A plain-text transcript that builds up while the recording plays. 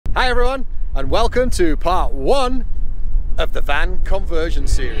Hi everyone, and welcome to part 1 of the van conversion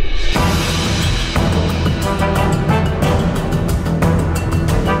series.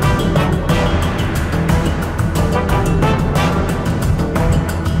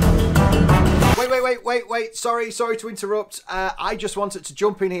 Wait, sorry to interrupt. I just wanted to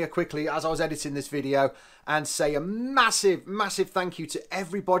jump in here quickly as I was editing this video and say a massive thank you to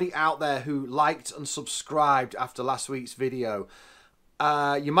everybody out there who liked and subscribed after last week's video.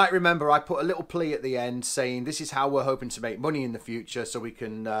 You might remember I put a little plea at the end saying this is how we're hoping to make money in the future so we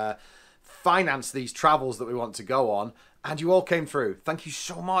can finance these travels that we want to go on, and you all came through. Thank you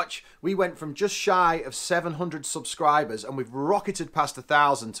so much. We went from just shy of 700 subscribers and we've rocketed past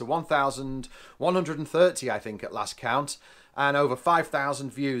 1,000 to 1,130 I think at last count, and over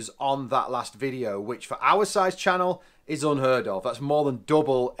 5,000 views on that last video, which for our size channel is unheard of. That's more than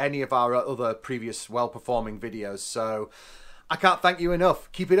double any of our other previous well-performing videos, so I can't thank you enough.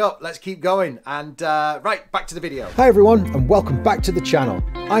 Keep it up, let's keep going. And right, back to the video. Hi everyone, and welcome back to the channel.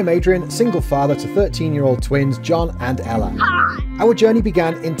 I'm Adrian, single father to 13-year-old twins, John and Ella. Our journey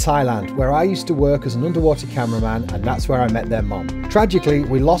began in Thailand, where I used to work as an underwater cameraman, and that's where I met their mom. Tragically,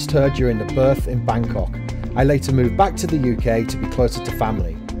 we lost her during the birth in Bangkok. I later moved back to the UK to be closer to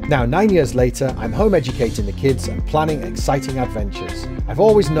family. Now, 9 years later, I'm home educating the kids and planning exciting adventures. I've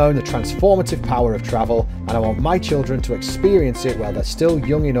always known the transformative power of travel, and I want my children to experience it while they're still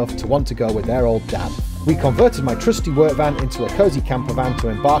young enough to want to go with their old dad. We converted my trusty work van into a cozy camper van to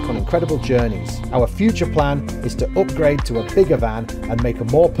embark on incredible journeys. Our future plan is to upgrade to a bigger van and make a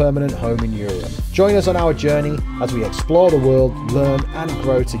more permanent home in Europe. Join us on our journey as we explore the world, learn and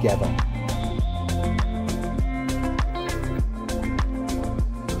grow together.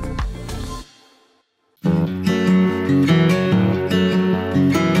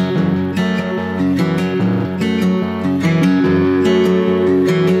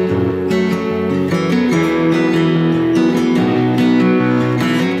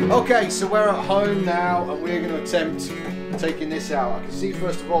 Okay, so we're at home now and we're going to attempt taking this out. I can see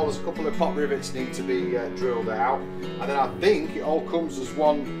first of all there's a couple of pop rivets need to be drilled out, and then I think it all comes as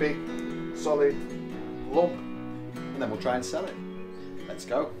one big solid lump, and then we'll try and sell it. Let's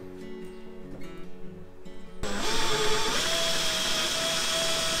go.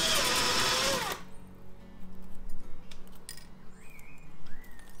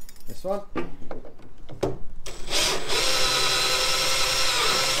 This one.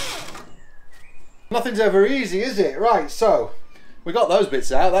 Nothing's ever easy, is it? Right, so we got those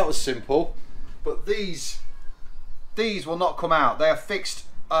bits out. That was simple. But these will not come out. They are fixed,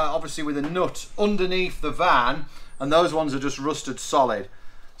 obviously, with a nut underneath the van, and those ones are just rusted solid.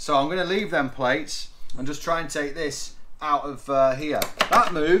 So I'm going to leave them plates and just try and take this out of here.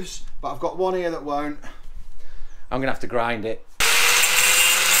 That moves, but I've got one here that won't. I'm going to have to grind it.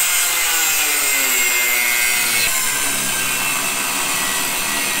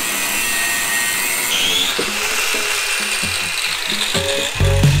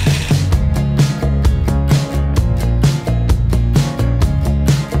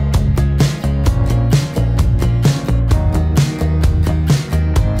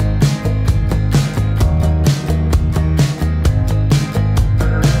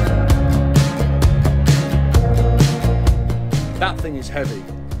 That thing is heavy.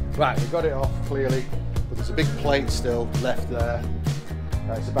 Right, we've got it off clearly, but there's a big plate still left there.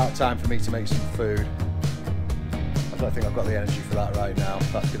 It's about time for me to make some food. I don't think I've got the energy for that right now.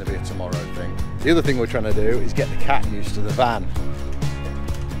 That's going to be a tomorrow thing. The other thing we're trying to do is get the cat used to the van.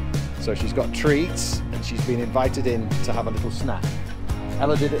 So she's got treats and she's been invited in to have a little snack.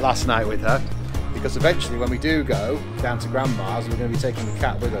 Ella did it last night with her, because eventually when we do go down to Grandma's, we're going to be taking the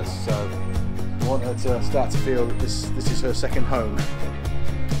cat with us. So I want her to start to feel that this is her second home.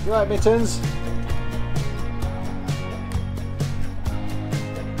 You right, Mittens?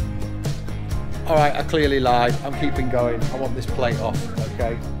 Alright, I clearly lied. I'm keeping going. I want this plate off,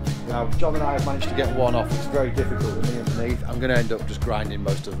 okay? Now, John and I have managed to get one off. It's very difficult with me underneath. I'm going to end up just grinding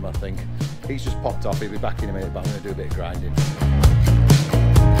most of them, I think. He's just popped off. He'll be back in a minute, but I'm going to do a bit of grinding.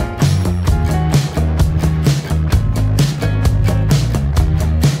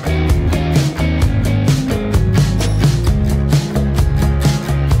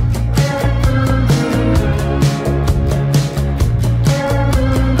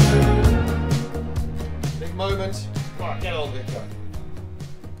 Right, get all of it done.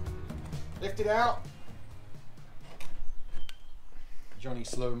 Lift it out. Johnny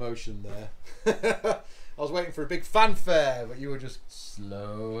slow motion there. I was waiting for a big fanfare, but you were just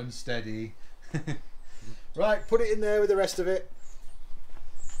slow and steady. Right, put it in there with the rest of it.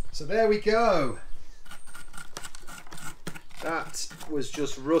 So there we go. That was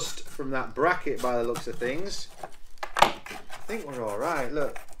just rust from that bracket by the looks of things. I think we're all right.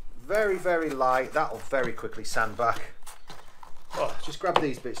 Look, very, very light. That'll very quickly sand back. Oh, just grab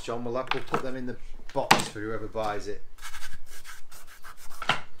these bits, John. We'll put them in the box for whoever buys it.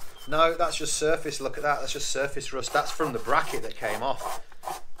 No, that's just surface. Look at that. That's just surface rust. That's from the bracket that came off.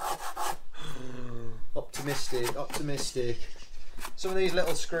 Optimistic, optimistic. Some of these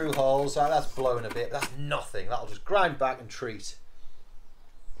little screw holes, that's blown a bit. That's nothing. That'll just grind back and treat.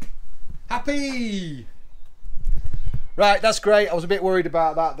 Happy! Right, that's great. I was a bit worried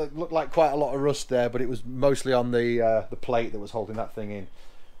about that. That looked like quite a lot of rust there, but it was mostly on the plate that was holding that thing in.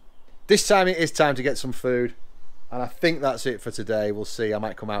 This time it is time to get some food. And I think that's it for today. We'll see. I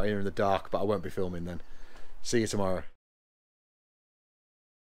might come out here in the dark, but I won't be filming then. See you tomorrow.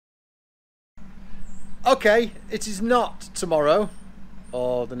 Okay, it is not tomorrow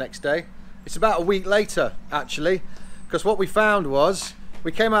or the next day. It's about a week later, actually. Because what we found was,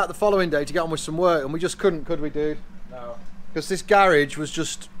 we came out the following day to get on with some work, and we just couldn't, could we, dude? No. Because this garage was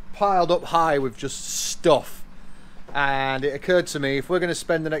just piled up high with just stuff. And it occurred to me, if we're going to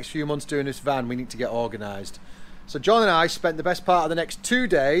spend the next few months doing this van, we need to get organised. So John and I spent the best part of the next 2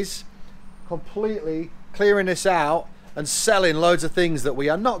 days completely clearing this out and selling loads of things that we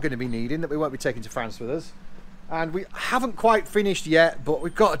are not going to be needing, that we won't be taking to France with us. And we haven't quite finished yet, but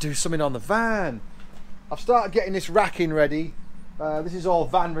we've got to do something on the van. I've started getting this racking ready. This is all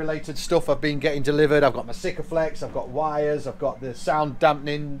van related stuff I've been getting delivered. I've got my Sikaflex, I've got wires, I've got the sound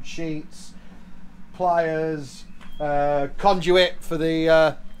dampening sheets, pliers, conduit for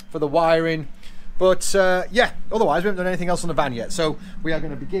the wiring. But yeah, otherwise we haven't done anything else on the van yet. So we are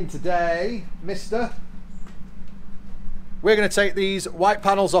going to begin today, mister. We're going to take these white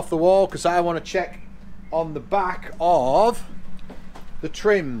panels off the wall because I want to check on the back of the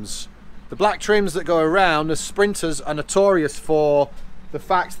trims. The black trims that go around, the Sprinters are notorious for the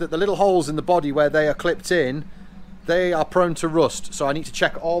fact that the little holes in the body where they are clipped in, they are prone to rust. So I need to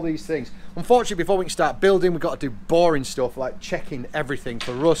check all these things. Unfortunately, before we can start building, we've got to do boring stuff like checking everything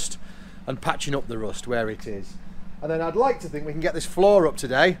for rust and patching up the rust where it is. And then I'd like to think we can get this floor up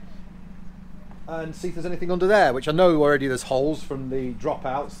today and see if there's anything under there, which I know already there's holes from the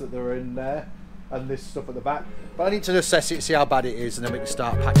dropouts that are in there and this stuff at the back. But I need to assess it, see how bad it is, and then we can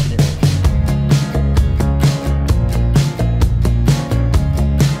start patching it up.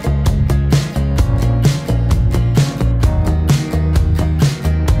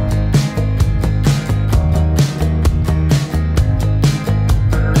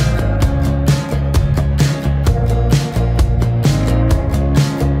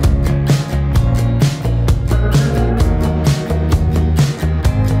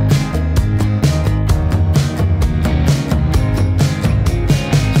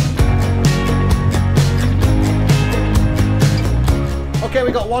 Okay,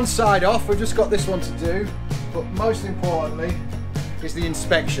 we got one side off, we've just got this one to do, but most importantly is the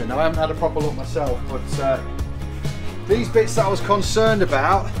inspection. Now, I haven't had a proper look myself, but these bits that I was concerned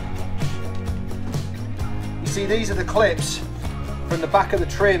about, you see these are the clips from the back of the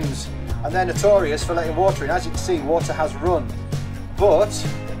trims, and they're notorious for letting water in. As you can see, water has run, but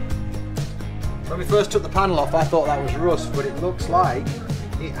when we first took the panel off I thought that was rust, but it looks like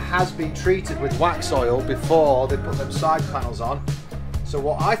it has been treated with wax oil before they put them side panels on. So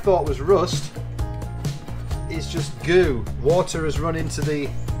what I thought was rust is just goo. Water has run into the,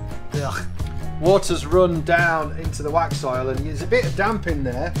 water's run down into the wax oil, and there's a bit of damp in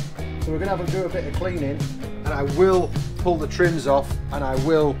there. So we're gonna have to do a bit of cleaning, and I will pull the trims off and I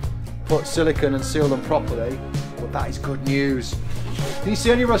will put silicone and seal them properly. But that is good news. Can you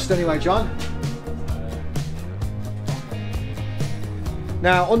see any rust anyway, John?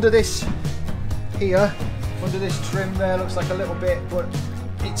 Now under this here, under this trim there, looks like a little bit, but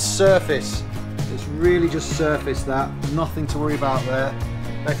it's surface. It's really just surface, that. Nothing to worry about there.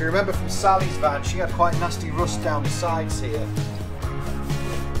 Now if you remember from Sally's van, she had quite nasty rust down the sides here.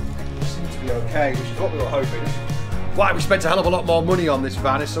 It seemed to be okay, which is what we were hoping. Why we spent a hell of a lot more money on this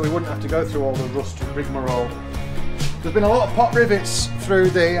van is so we wouldn't have to go through all the rust and rigmarole. There's been a lot of pot rivets through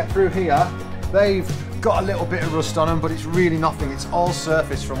here. They've got a little bit of rust on them, but it's really nothing. It's all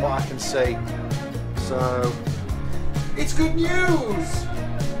surface from what I can see. So, it's good news!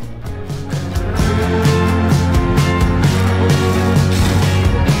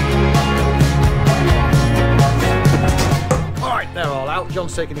 Alright, they're all out.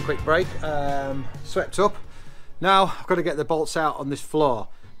 John's taking a quick break. Swept up. Now, I've got to get the bolts out on this floor.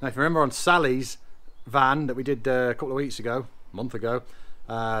 Now, if you remember on Sally's van that we did a couple of weeks ago, a month ago,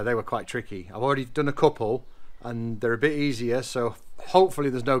 they were quite tricky. I've already done a couple, and they're a bit easier, so hopefully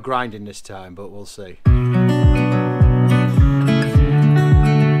there's no grinding this time, but we'll see.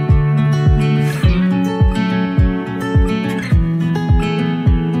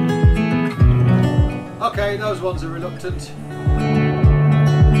 ones are reluctant.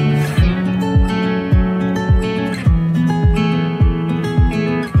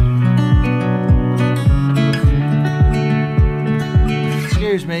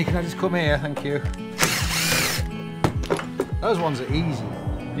 Excuse me, can I just come here? Thank you. Those ones are easy.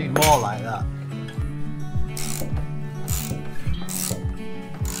 Need more like that.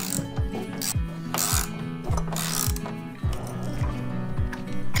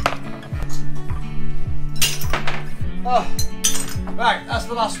 Oh, right, that's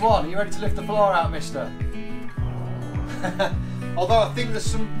the last one. Are you ready to lift the floor out, mister? Although I think there's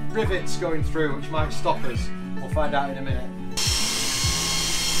some rivets going through which might stop us. We'll find out in a minute.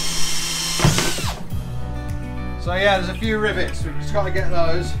 So yeah, there's a few rivets. We've just got to get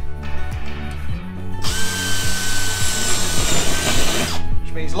those.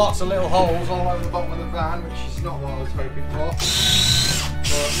 Which means lots of little holes all over the bottom of the van, which is not what I was hoping for.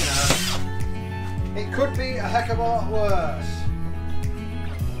 But, you know, it could be a heck of a lot worse.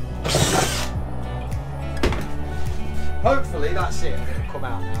 Hopefully that's it. It'll come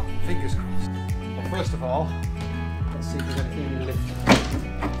out now. Fingers crossed. Well, first of all, let's see if there's anything in the lift.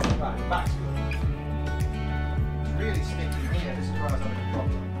 Right, the back's good. It's really sticky here. This is where I was having a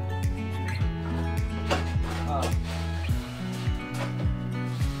problem. Oh,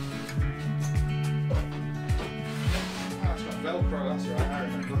 it's got Velcro, that's right, I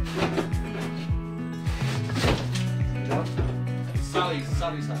remember.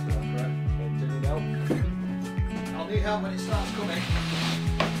 Sally's happy with that, right? Do you need help? I'll need help when it starts coming.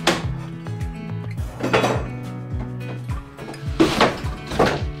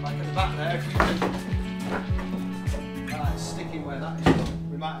 Like at the back there, if you can. It's sticking where that is.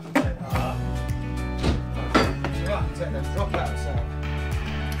 We might have to take that out. So we might have to take them dropouts out.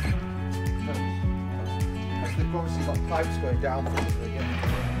 Because they've obviously got pipes going down through it again.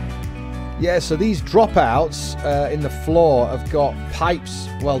 Yeah, so these dropouts in the floor have got pipes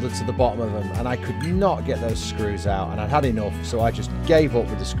welded to the bottom of them, and I could not get those screws out, and I'd had enough, so I just gave up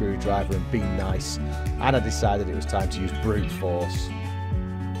with the screwdriver and being nice, and I decided it was time to use brute force.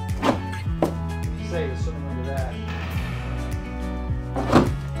 You see, there's something under there.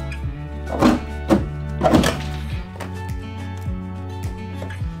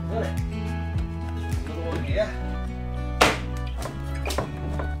 Got it. Another one here.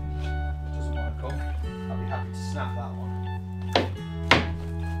 Snap that one.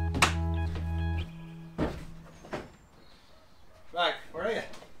 Right, where are you?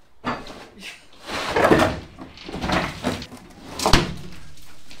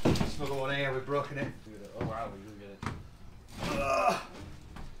 There's another one here, we've broken it. Oh wow, we do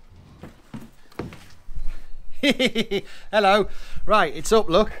get it. Hello. Right, it's up,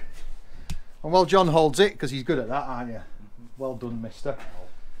 look. And well, John holds it, because he's good at that, aren't you? Well done, mister.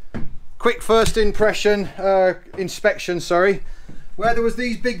 Quick first inspection, sorry. Where there was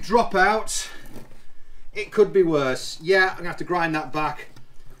these big dropouts, it could be worse. Yeah, I'm gonna have to grind that back,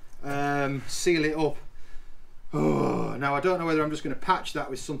 seal it up. Oh, now I don't know whether I'm just gonna patch that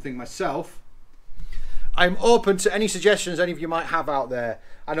with something myself. I'm open to any suggestions any of you might have out there.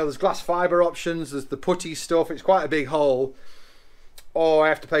 I know there's glass fibre options, there's the putty stuff, it's quite a big hole. Or I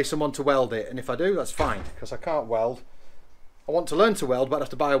have to pay someone to weld it, and if I do, that's fine, because I can't weld. I want to learn to weld, but I'd have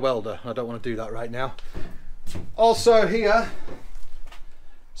to buy a welder. I don't want to do that right now. Also here,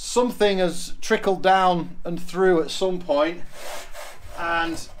 something has trickled down and through at some point,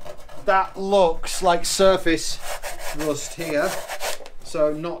 and that looks like surface rust here.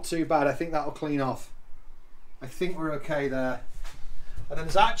 So not too bad. I think that'll clean off. I think we're okay there. And then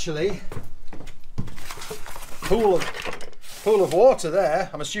there's actually a pool of water there.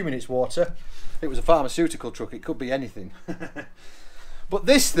 I'm assuming it's water. It was a pharmaceutical truck, it could be anything. But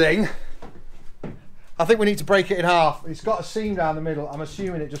this thing, I think we need to break it in half. It's got a seam down the middle. I'm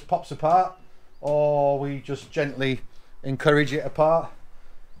assuming it just pops apart, or we just gently encourage it apart.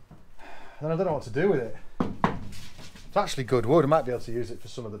 And I don't know what to do with it. It's actually good wood. I might be able to use it for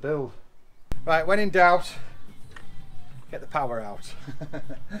some of the build. Right, when in doubt, get the power out.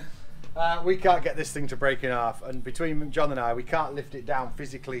 We can't get this thing to break in half, and between John and I, we can't lift it down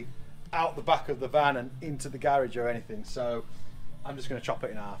physically out the back of the van and into the garage or anything, so I'm just going to chop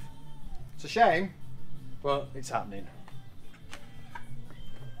it in half. It's a shame, but it's happening.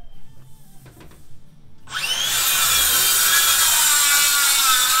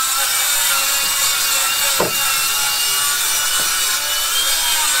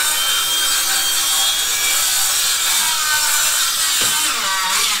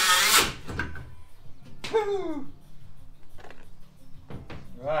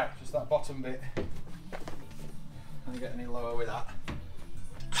 Right, just that bottom bit. Can't get any lower with that.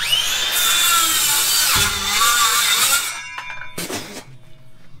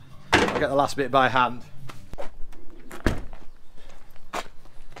 get the last bit by hand.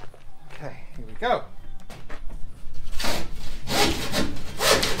 Okay, here we go.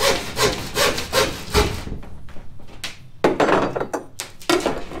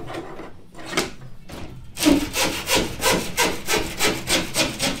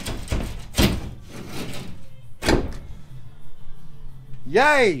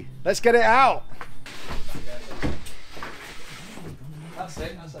 Yay! Let's get it out. That's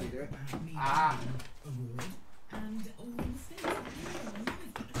it. That's how you do it. Ah.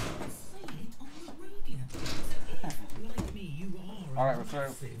 All right, we're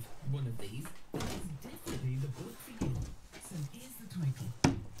through. One of these is definitely the book for you. So here's the title: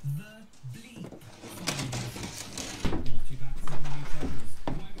 The Bleak.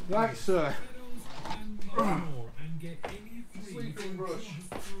 Right, sir. Sleeping brush.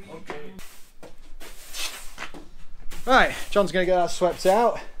 Okay. Right, John's going to get that swept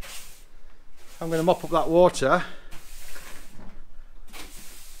out. I'm going to mop up that water.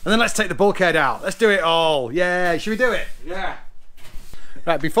 And then let's take the bulkhead out. Let's do it all. Yeah, should we do it? Yeah.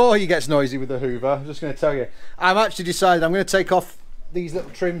 Right, before he gets noisy with the hoover, I'm just going to tell you, I've actually decided I'm going to take off these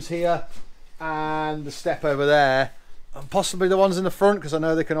little trims here and the step over there, and possibly the ones in the front, because I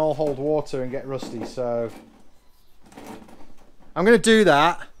know they can all hold water and get rusty. So I'm going to do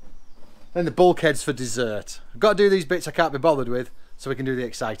that. Then the bulkhead's for dessert. I've got to do these bits I can't be bothered with, so we can do the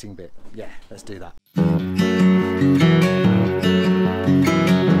exciting bit. Yeah, let's do that.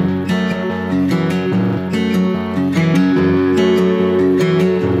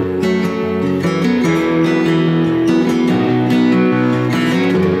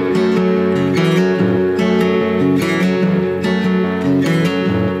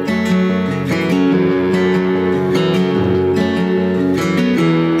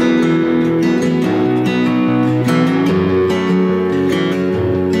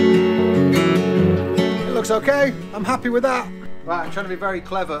 Okay, I'm happy with that. Right, I'm trying to be very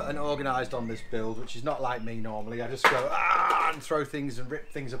clever and organised on this build, which is not like me normally. I just go and throw things and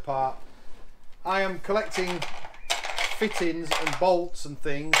rip things apart. I am collecting fittings and bolts and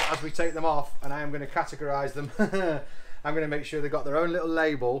things as we take them off, and I am going to categorise them. I'm going to make sure they've got their own little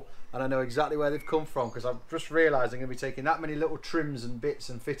label and I know exactly where they've come from, because I've just realised I'm going to be taking that many little trims and bits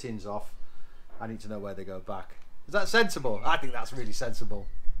and fittings off. I need to know where they go back. Is that sensible? I think that's really sensible.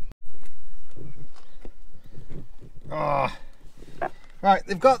 Oh. Right,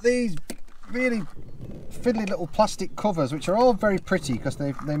 they've got these really fiddly little plastic covers, which are all very pretty because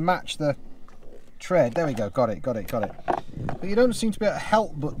they match the tread. There we go, got it. But you don't seem to be able to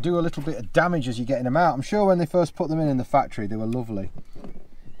help but do a little bit of damage as you're getting them out. I'm sure when they first put them in the factory they were lovely,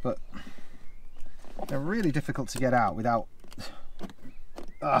 but they're really difficult to get out without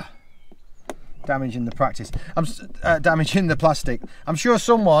damaging the damaging the plastic. I'm sure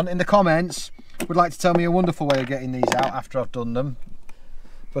someone in the comments would like to tell me a wonderful way of getting these out after I've done them,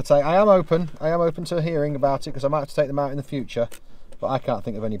 but I am open to hearing about it, because I might have to take them out in the future, but I can't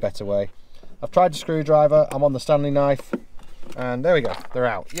think of any better way. I've tried the screwdriver, I'm on the Stanley knife, and there we go, they're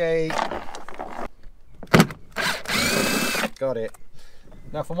out. Yay! Got it.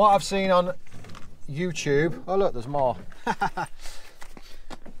 Now, from what I've seen on YouTube, oh look, there's more.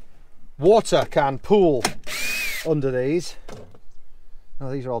 Water can pool under these. Oh,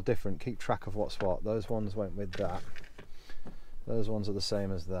 these are all different. Keep track of what's what. Those ones went with that. Those ones are the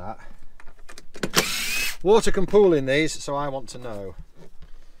same as that. Water can pool in these, so I want to know,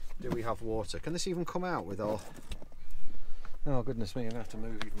 do we have water? Can this even come out with all... Oh goodness me, I'm going to have to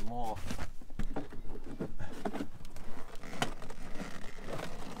move even more.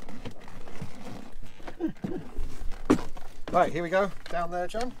 Right, here we go. Down there,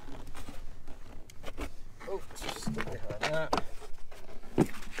 John. Oh, just stick behind that.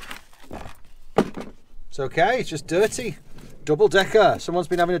 It's okay, it's just dirty. Double decker. Someone's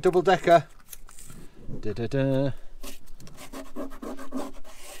been having a double decker. Da-da-da.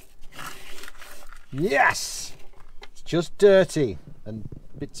 Yes! It's just dirty and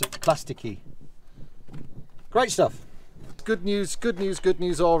bits of plasticky. Great stuff. Good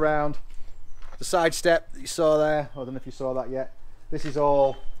news all round. The side step that you saw there, I don't know if you saw that yet. This is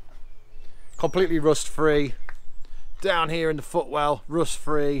all completely rust free. Down here in the footwell, rust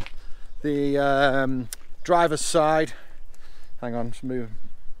free. The driver's side, hang on, just move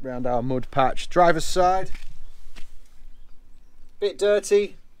around our mud patch. Driver's side, bit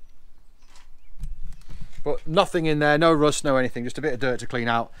dirty, but nothing in there, no rust, no anything, just a bit of dirt to clean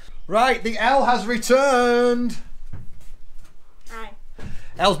out. Right, the L has returned. Hi.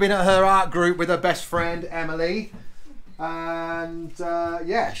 Elle's been at her art group with her best friend Emily, and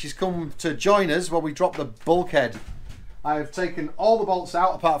yeah, she's come to join us while we drop the bulkhead I have taken all the bolts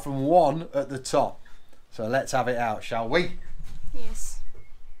out apart from one at the top. So let's have it out, shall we? Yes.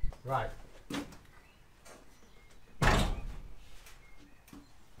 Right.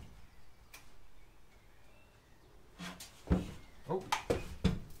 Oh. It's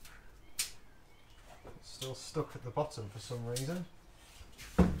still stuck at the bottom for some reason.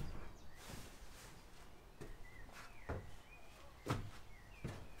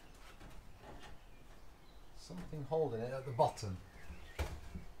 Something holding it at the bottom.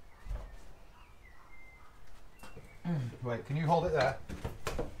 Wait, can you hold it there?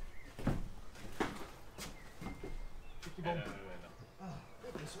 Oh,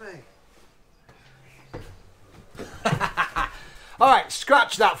 goodness me. Alright,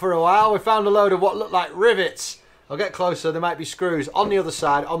 scratch that for a while. We found a load of what looked like rivets. I'll get closer, there might be screws on the other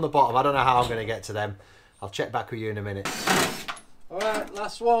side, on the bottom. I don't know how I'm going to get to them. I'll check back with you in a minute. Alright,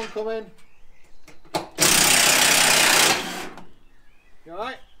 last one coming. You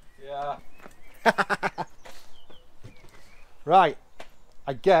alright? Yeah. Right,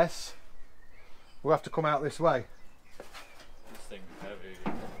 I guess we'll have to come out this way. This thing's heavy.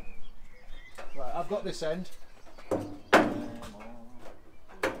 Right, I've got this end.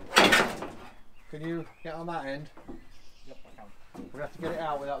 Can you get on that end? Yep, I can. We're going to have to get it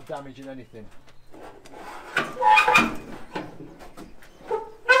out without damaging anything.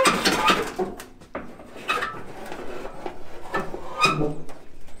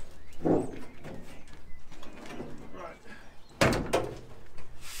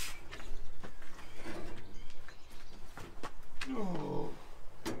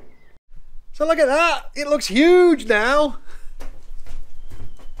 So look at that, it looks huge now.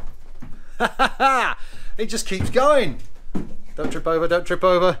 It just keeps going. Don't trip over, don't trip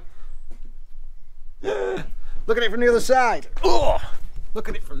over. Look at it from the other side. Oh, look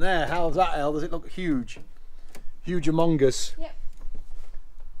at it from there. How's that, hell? Does it look huge? Huge among us. Yep.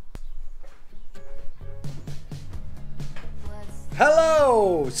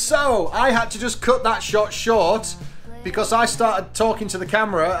 Hello! So, I had to just cut that shot short because I started talking to the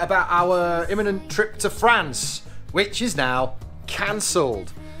camera about our imminent trip to France, which is now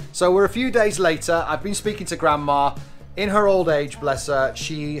cancelled. So we're a few days later. I've been speaking to Grandma. In her old age, bless her,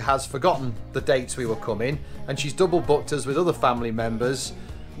 she has forgotten the dates we were coming, and she's double booked us with other family members.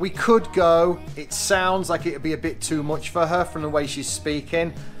 We could go. It sounds like it would be a bit too much for her from the way she's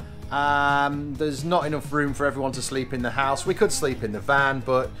speaking. There's not enough room for everyone to sleep in the house. We could sleep in the van,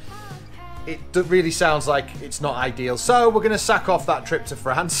 but it really sounds like it's not ideal. So we're going to sack off that trip to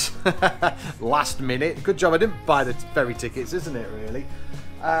France. Last minute. Good job I didn't buy the ferry tickets, isn't it, really?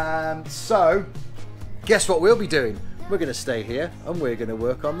 So, guess what we'll be doing? We're going to stay here and we're going to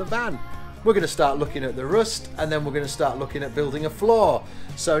work on the van. We're going to start looking at the rust, and then we're going to start looking at building a floor.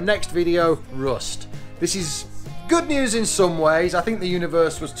 So next video, rust. This is good news in some ways. I think the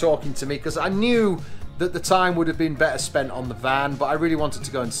universe was talking to me because I knew that the time would have been better spent on the van, but I really wanted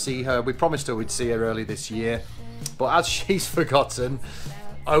to go and see her. We promised her we'd see her early this year, but as she's forgotten,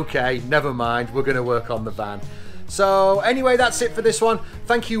 okay, never mind, we're going to work on the van. So anyway, that's it for this one.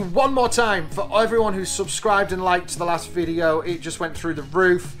 Thank you one more time for everyone who subscribed and liked the last video. It just went through the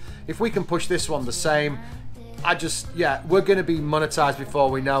roof. If we can push this one the same, we're going to be monetized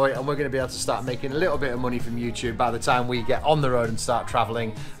before we know it, and we're going to be able to start making a little bit of money from YouTube by the time we get on the road and start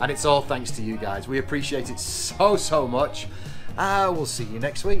traveling. And it's all thanks to you guys. We appreciate it so much. We'll see you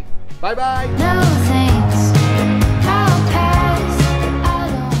next week. Bye bye. No thanks.